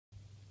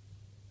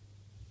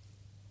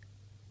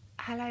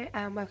Hello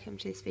and welcome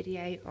to this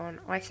video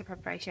on ISA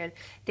preparation.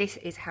 This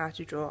is how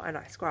to draw a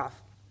nice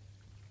graph.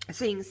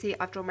 So you can see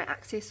I've drawn my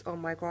axis on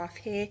my graph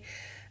here.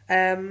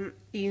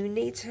 You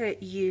need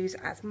to use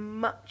as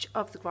much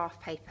of the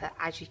graph paper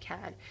as you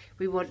can.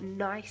 We want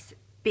nice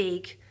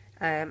big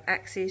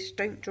axis.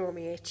 Don't draw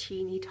me a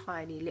teeny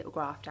tiny little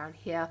graph down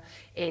here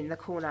in the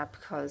corner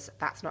because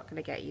that's not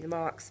going to get you the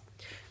marks.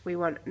 We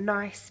want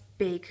nice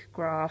big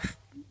graph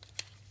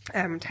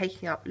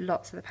taking up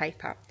lots of the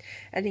paper,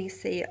 and you can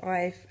see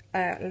I've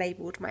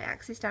labelled my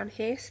axis down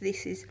here. So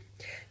this is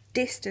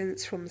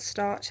distance from the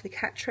start to the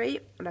cat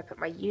tree, and I put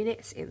my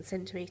units in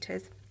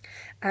centimetres,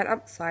 and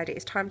up the side it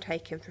is time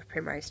taken for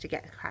primrose to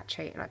get the cat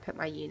tree, and I put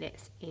my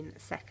units in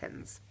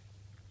seconds.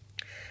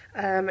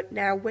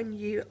 Now when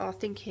you are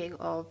thinking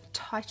of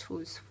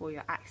titles for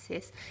your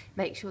axis,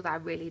 make sure they're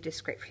really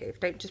descriptive.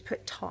 Don't just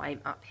put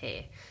time up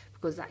here,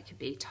 because that could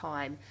be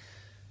time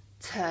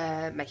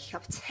to make a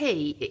cup of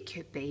tea, it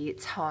could be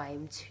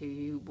time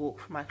to walk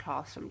from my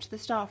classroom to the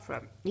staff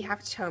room. You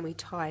have to tell me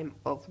time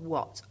of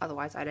what,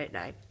 otherwise I don't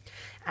know.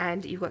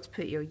 And you've got to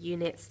put your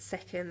units,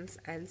 seconds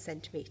and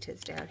centimetres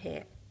down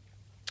here.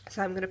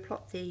 So I'm going to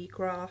plot the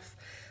graph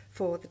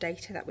for the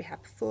data that we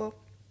had before.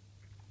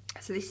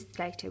 So this is the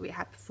data we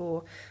had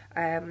before.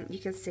 You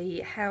can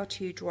see how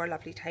to draw a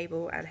lovely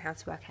table and how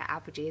to work out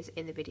averages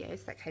in the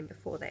videos that came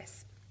before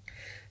this.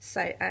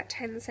 So at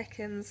 10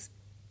 seconds,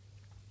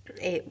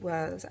 it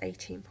was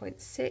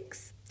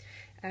 18.6.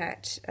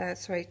 At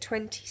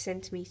 20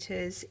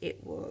 centimetres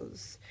it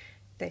was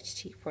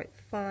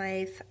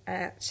 32.5.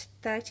 At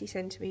 30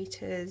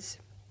 centimetres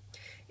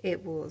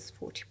it was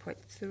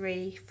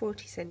 40.3.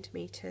 40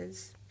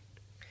 centimetres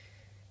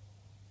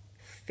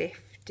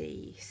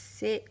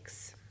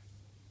 56.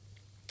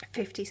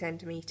 50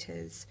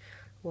 centimetres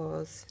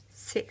was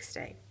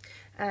 60.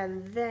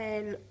 And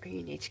then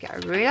you need to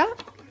get a ruler.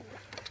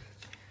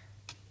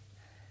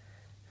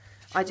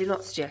 I do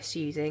not suggest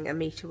using a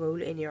metre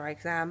rule in your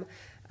exam,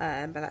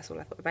 but that's all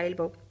I've got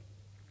available.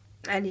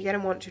 And you're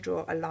going to want to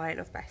draw a line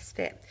of best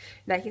fit.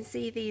 Now you can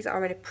see these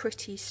are in a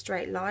pretty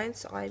straight line,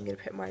 so I'm going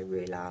to put my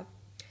ruler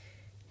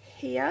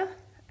here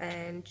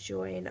and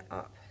join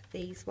up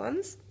these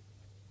ones.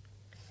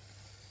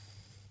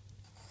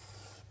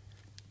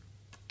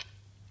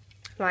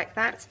 Like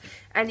that.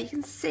 And you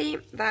can see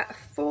that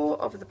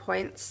 4 of the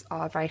points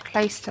are very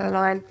close to the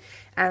line,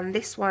 and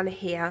this one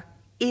here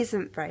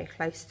isn't very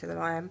close to the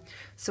line.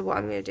 So what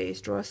I'm going to do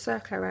is draw a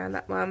circle around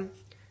that one,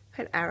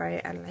 put an arrow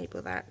and label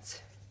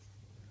that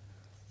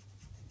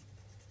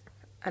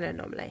an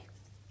anomaly.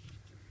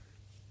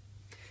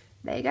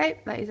 There you go,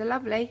 that is a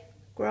lovely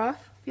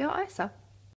graph for your ISA.